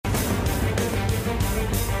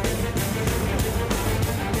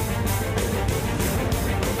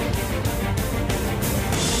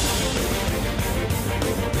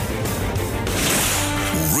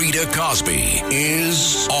Rita Cosby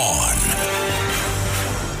is on.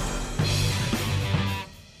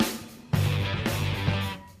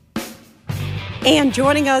 And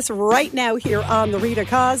joining us right now here on the Rita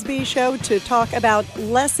Cosby Show to talk about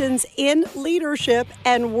lessons in leadership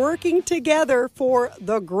and working together for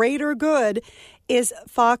the greater good is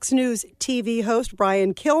Fox News TV host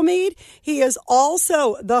Brian Kilmeade. He is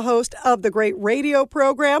also the host of the great radio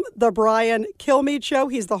program, The Brian Kilmeade Show.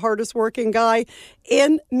 He's the hardest working guy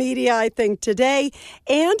in media, I think, today.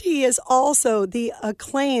 And he is also the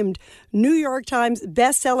acclaimed New York Times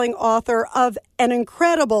bestselling author of an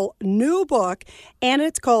incredible new book, and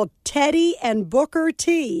it's called Teddy and Booker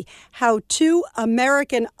T, How Two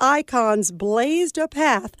American Icons Blazed a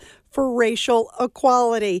Path for Racial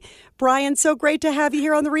Equality. Brian, so great to have you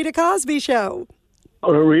here on the Rita Cosby Show.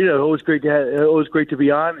 Oh, Rita, always great to be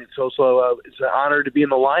on. It's also it's an honor to be in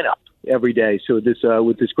the lineup every day. So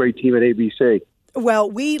with this great team at ABC. Well,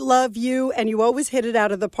 we love you, and you always hit it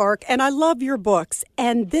out of the park, and I love your books,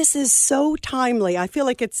 and this is so timely. I feel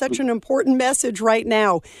like it's such an important message right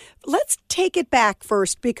now. Let's take it back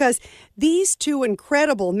first, because these two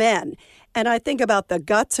incredible men, and I think about the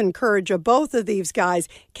guts and courage of both of these guys,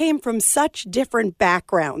 came from such different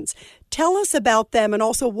backgrounds. Tell us about them and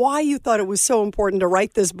also why you thought it was so important to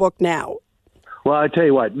write this book now. Well, I tell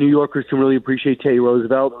you what, New Yorkers can really appreciate Teddy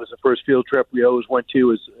Roosevelt. It was the first field trip we always went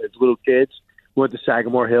to as little kids. We went to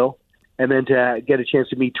Sagamore Hill. And then to get a chance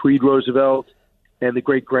to meet Tweed Roosevelt and the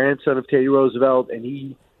great-grandson of Teddy Roosevelt, and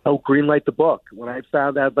he helped greenlight the book. When I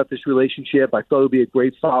found out about this relationship, I thought it would be a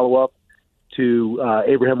great follow-up to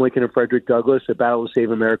Abraham Lincoln and Frederick Douglass, The Battle to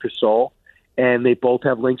Save America's Soul. And they both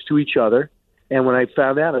have links to each other. And when I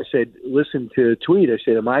found out, I said, listen to Tweed. I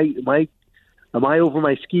said, am I over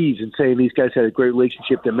my skis in saying these guys had a great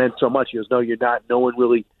relationship that meant so much? He goes, no, you're not. No one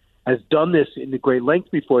really has done this in the great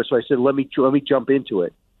length before. So I said, let me jump into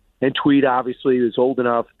it. And Tweed obviously is old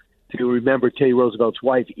enough to remember Teddy Roosevelt's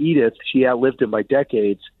wife, Edith. She outlived him by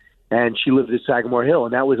decades, and she lived at Sagamore Hill.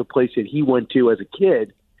 And that was a place that he went to as a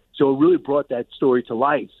kid. So it really brought that story to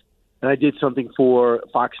life. And I did something for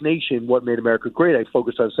Fox Nation, What Made America Great. I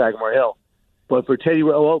focused on Sagamore Hill. But for Teddy,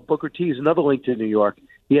 Booker T is another link to New York.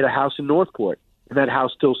 He had a house in Northport, and that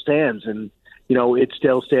house still stands. And, you know, it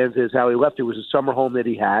still stands as how he left. It was a summer home that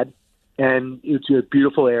he had, and it's a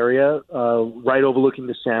beautiful area, right overlooking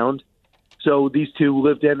the Sound. So these two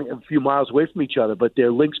lived in a few miles away from each other, but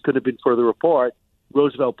their links could have been further apart.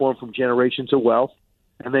 Roosevelt born from generations of wealth,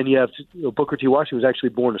 and then you have Booker T. Washington was actually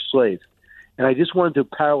born a slave. And I just wanted to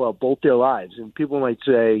parallel both their lives. And people might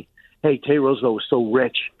say, hey, Teddy Roosevelt was so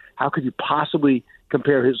rich. How could you possibly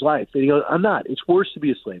compare his life? And he goes, I'm not. It's worse to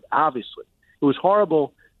be a slave, obviously. It was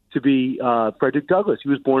horrible to be Frederick Douglass. He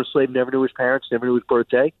was born a slave, never knew his parents, never knew his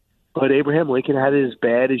birthday. But Abraham Lincoln had it as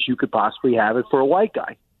bad as you could possibly have it for a white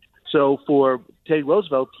guy. So for Teddy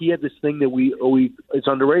Roosevelt, he had this thing that it's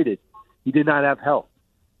underrated. He did not have health.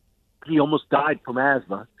 He almost died from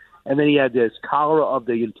asthma. And then he had this cholera of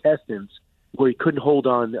the intestines where he couldn't hold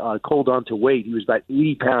on to weight. He was about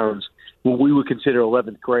 80 pounds when we would consider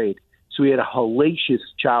 11th grade. So he had a hellacious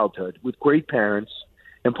childhood with great parents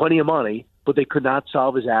and plenty of money, but they could not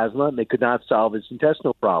solve his asthma and they could not solve his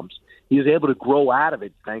intestinal problems. He was able to grow out of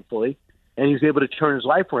it, thankfully, and he was able to turn his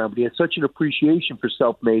life around. But he had such an appreciation for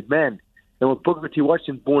self-made men. And when Booker T.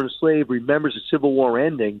 Washington, born a slave, remembers the Civil War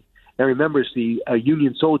ending and remembers the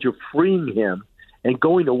Union soldier freeing him and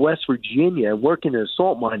going to West Virginia and working in a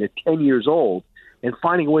salt mine at 10 years old and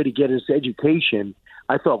finding a way to get his education,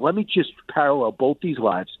 I thought, let me just parallel both these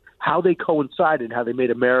lives, how they coincided and how they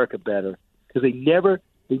made America better. Because they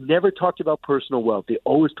never talked about personal wealth. They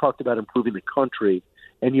always talked about improving the country.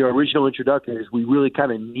 And your original introduction is we really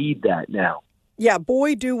kind of need that now. Yeah,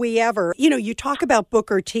 boy, do we ever. You know, you talk about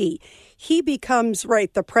Booker T. He becomes,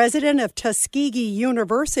 the president of Tuskegee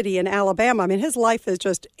University in Alabama. I mean, his life is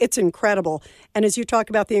it's incredible. And as you talk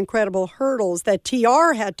about the incredible hurdles that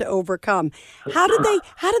TR had to overcome, how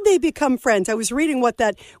did they become friends? I was reading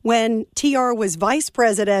when TR was vice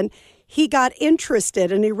president, he got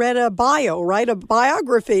interested and he read a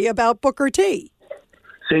biography about Booker T.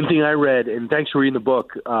 Same thing I read, and thanks for reading the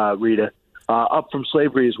book, Rita. Up from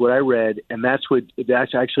Slavery is what I read, and I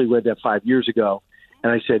actually read that 5 years ago.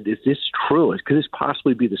 And I said, is this true? Could this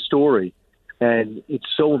possibly be the story? And it's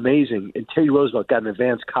so amazing. And Teddy Roosevelt got an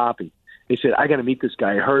advance copy. He said, I got to meet this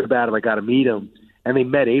guy. I heard about him. I got to meet him. And they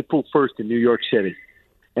met April 1st in New York City.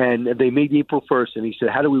 And they met April 1st, and he said,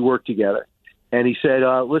 how do we work together? And he said,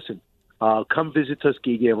 listen, come visit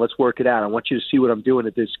Tuskegee and let's work it out. I want you to see what I'm doing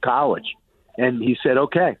at this college. And he said,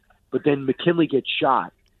 okay. But then McKinley gets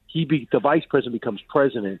shot. The vice president becomes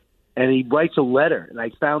president, and he writes a letter, and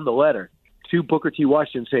I found the letter to Booker T.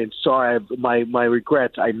 Washington saying, sorry, my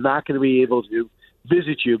regrets. I'm not going to be able to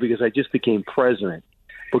visit you because I just became president.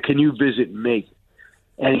 But can you visit me?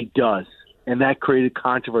 And he does. And that created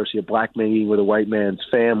controversy, a black man eating with a white man's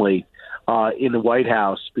family in the White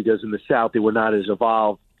House, because in the South they were not as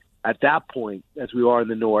evolved at that point as we are in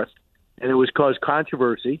the North. And it was caused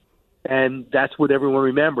controversy, and that's what everyone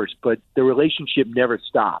remembers. But the relationship never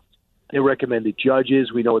stopped. They recommended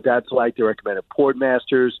judges. We know what that's like. They recommended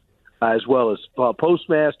portmasters as well as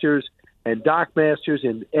postmasters and dockmasters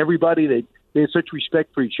and everybody. They had such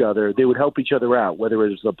respect for each other. They would help each other out, whether it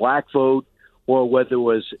was the black vote or whether it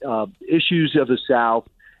was issues of the South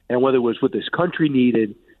and whether it was what this country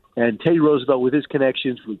needed. And Teddy Roosevelt, with his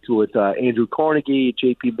connections with Andrew Carnegie,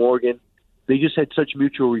 J.P. Morgan, they just had such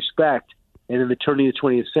mutual respect. And in the turn of the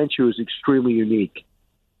 20th century, it was extremely unique.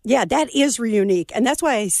 Yeah, that is unique. And that's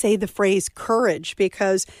why I say the phrase courage,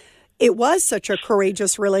 because it was such a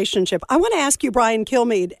courageous relationship. I want to ask you, Brian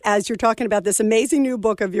Kilmeade, as you're talking about this amazing new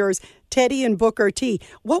book of yours, Teddy and Booker T,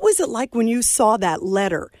 what was it like when you saw that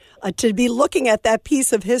letter, to be looking at that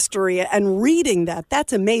piece of history and reading that?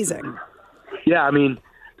 That's amazing. Yeah, I mean,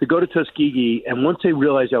 to go to Tuskegee, and once they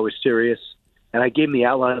realized I was serious, and I gave them the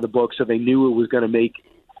outline of the book so they knew it was going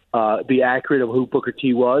to be accurate of who Booker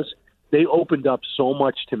T was, they opened up so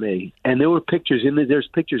much to me. And there were pictures there's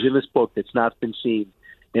pictures in this book that's not been seen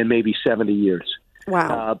in maybe 70 years.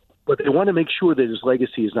 Wow. But they want to make sure that his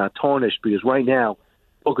legacy is not tarnished, because right now,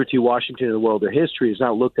 Booker T. Washington in the world of history is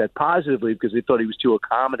not looked at positively because they thought he was too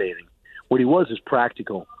accommodating. What he was is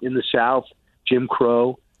practical. In the South, Jim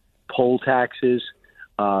Crow, poll taxes,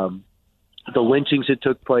 the lynchings that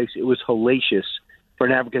took place, it was hellacious for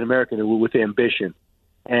an African-American with ambition.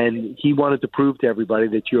 And he wanted to prove to everybody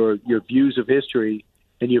that your views of history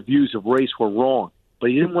and your views of race were wrong.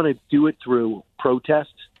 But he didn't want to do it through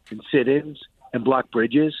protests and sit-ins and block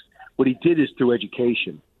bridges. What he did is through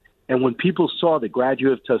education. And when people saw the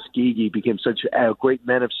graduate of Tuskegee became such great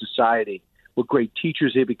men of society, what great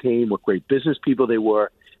teachers they became, what great business people they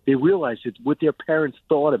were, they realized that what their parents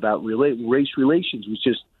thought about race relations was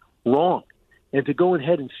just wrong. And to go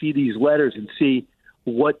ahead and see these letters and see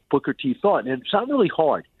what Booker T thought, and it's not really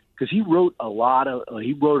hard because he wrote a lot of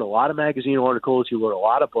magazine articles, he wrote a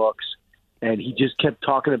lot of books, and he just kept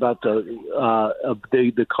talking about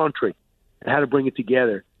the country and how to bring it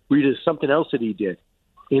together. Read something else that he did.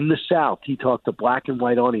 In the South, he talked to black and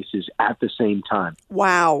white audiences at the same time.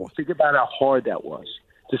 Wow. Think about how hard that was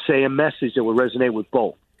to say a message that would resonate with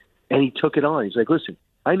both. And he took it on. He's like, listen,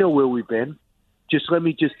 I know where we've been. Just let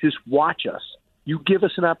me just watch us. You give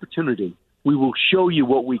us an opportunity. We will show you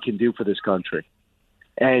what we can do for this country.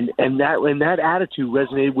 And that attitude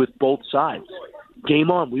resonated with both sides. Game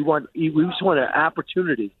on. We just want an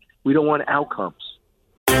opportunity. We don't want outcomes.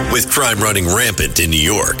 With crime running rampant in New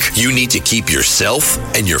York, you need to keep yourself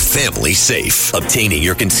and your family safe. Obtaining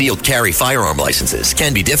your concealed carry firearm licenses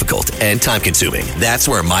can be difficult and time-consuming. That's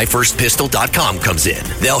where MyFirstPistol.com comes in.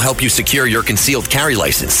 They'll help you secure your concealed carry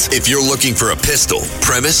license. If you're looking for a pistol,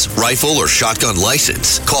 premise, rifle, or shotgun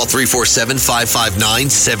license, call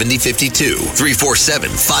 347-559-7052.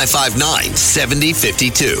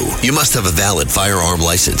 347-559-7052. You must have a valid firearm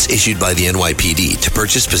license issued by the NYPD to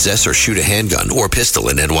purchase, possess, or shoot a handgun or pistol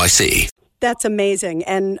in NYC. That's amazing.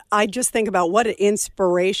 And I just think about what an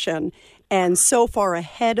inspiration, and so far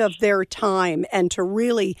ahead of their time, and to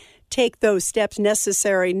really take those steps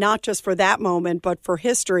necessary, not just for that moment, but for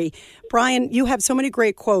history. Brian, you have so many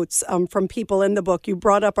great quotes from people in the book. You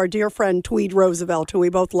brought up our dear friend Tweed Roosevelt, who we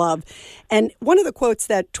both love. And one of the quotes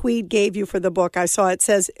that Tweed gave you for the book, I saw it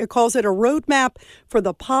says, it calls it a roadmap for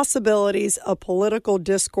the possibilities of political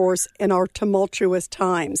discourse in our tumultuous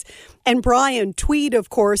times. And Brian, Tweed, of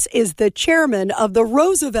course, is the chairman of the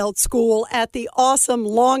Roosevelt School at the awesome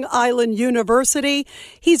Long Island University.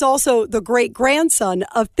 He's also the great-grandson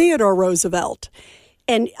of Theodore Roosevelt.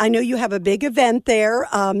 And I know you have a big event there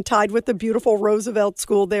tied with the beautiful Roosevelt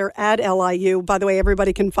School there at LIU. By the way,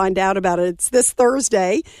 everybody can find out about it. It's this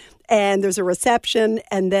Thursday, and there's a reception,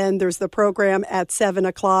 and then there's the program at 7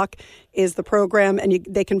 o'clock is the program, and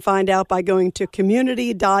they can find out by going to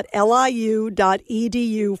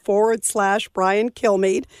community.liu.edu/Brian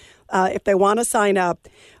Kilmeade if they want to sign up.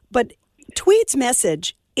 But Tweed's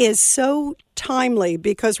message is so timely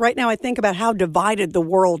because right now I think about how divided the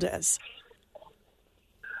world is.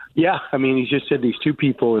 Yeah, I mean, he just said these two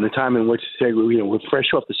people in a time in which, say, we're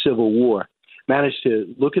fresh off the Civil War, managed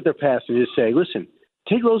to look at their past and just say, listen,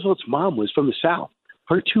 Teddy Roosevelt's mom was from the South.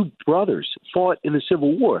 Her two brothers fought in the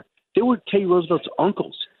Civil War. They were Teddy Roosevelt's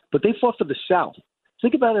uncles, but they fought for the South.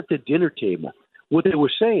 Think about at the dinner table what they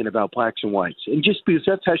were saying about blacks and whites, and just because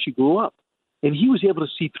that's how she grew up. And he was able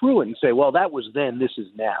to see through it and say, well, that was then, this is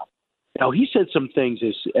now. Now, he said some things,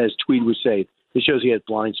 as Tweed would say, that shows he had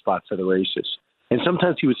blind spots that are racist. And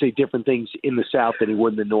sometimes he would say different things in the South than he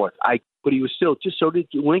would in the North. But he was still, just so did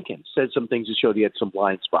Lincoln, said some things that showed he had some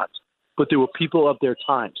blind spots. But there were people of their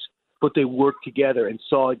times. But they worked together and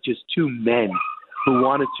saw just two men who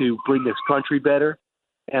wanted to bring this country better.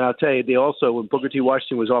 And I'll tell you, they also, when Booker T.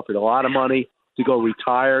 Washington was offered a lot of money to go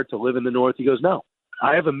retire, to live in the North, he goes, no,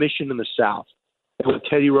 I have a mission in the South. And when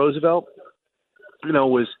Teddy Roosevelt,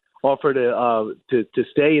 was offered to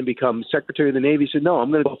stay and become Secretary of the Navy, he said, no,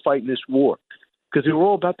 I'm going to go fight in this war. Because they were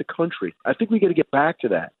all about the country. I think we got to get back to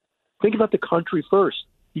that. Think about the country first.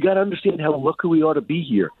 You got to understand how lucky we are to be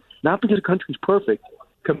here. Not because the country's perfect.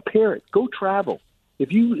 Compare it. Go travel.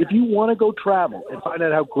 If you want to go travel and find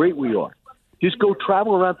out how great we are, just go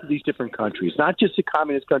travel around to these different countries, not just the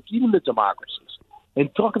communist countries, even the democracies,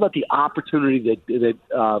 and talk about the opportunity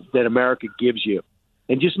that America gives you.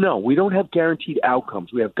 And just know, we don't have guaranteed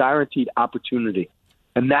outcomes. We have guaranteed opportunity.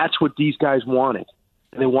 And that's what these guys wanted.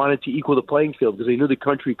 And they wanted to equal the playing field because they knew the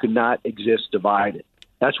country could not exist divided.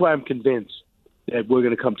 That's why I'm convinced that we're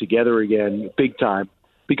going to come together again big time,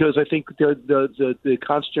 because I think the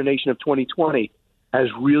consternation of 2020 has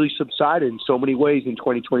really subsided in so many ways in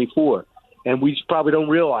 2024. And we just probably don't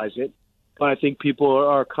realize it, but I think people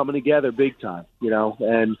are coming together big time,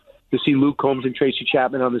 and to see Luke Combs and Tracy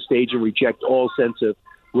Chapman on the stage and reject all sense of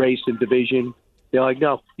race and division, they're like,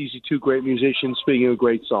 no, these are two great musicians speaking a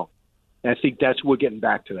great song. And I think we're getting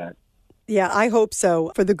back to that. Yeah, I hope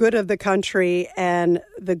so, for the good of the country and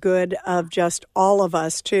the good of just all of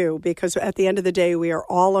us, too, because at the end of the day, we are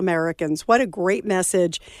all Americans. What a great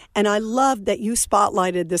message. And I love that you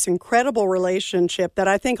spotlighted this incredible relationship that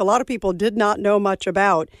I think a lot of people did not know much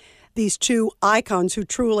about. These two icons who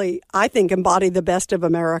truly, I think, embody the best of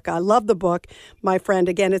America. I love the book, my friend.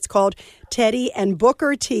 Again, it's called Teddy and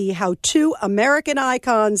Booker T, How Two American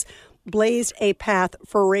Icons Blazed a Path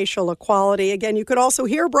for Racial Equality. Again, you could also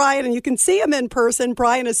hear Brian, and you can see him in person.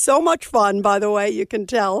 Brian is so much fun, by the way. You can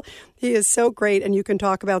tell he is so great, and you can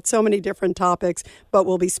talk about so many different topics. But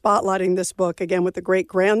we'll be spotlighting this book, again, with the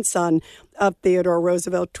great-grandson of Theodore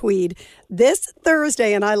Roosevelt, Tweed, this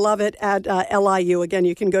Thursday, and I love it, at LIU. Again,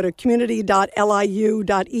 you can go to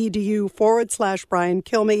community.liu.edu/Brian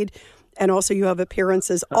Kilmeade. And also you have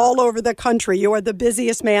appearances all over the country. You are the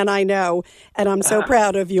busiest man I know, and I'm so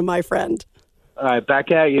proud of you, my friend. All right,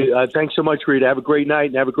 back at you. Thanks so much, Rita. Have a great night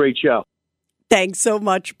and have a great show. Thanks so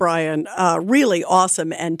much, Brian. Really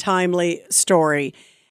awesome and timely story.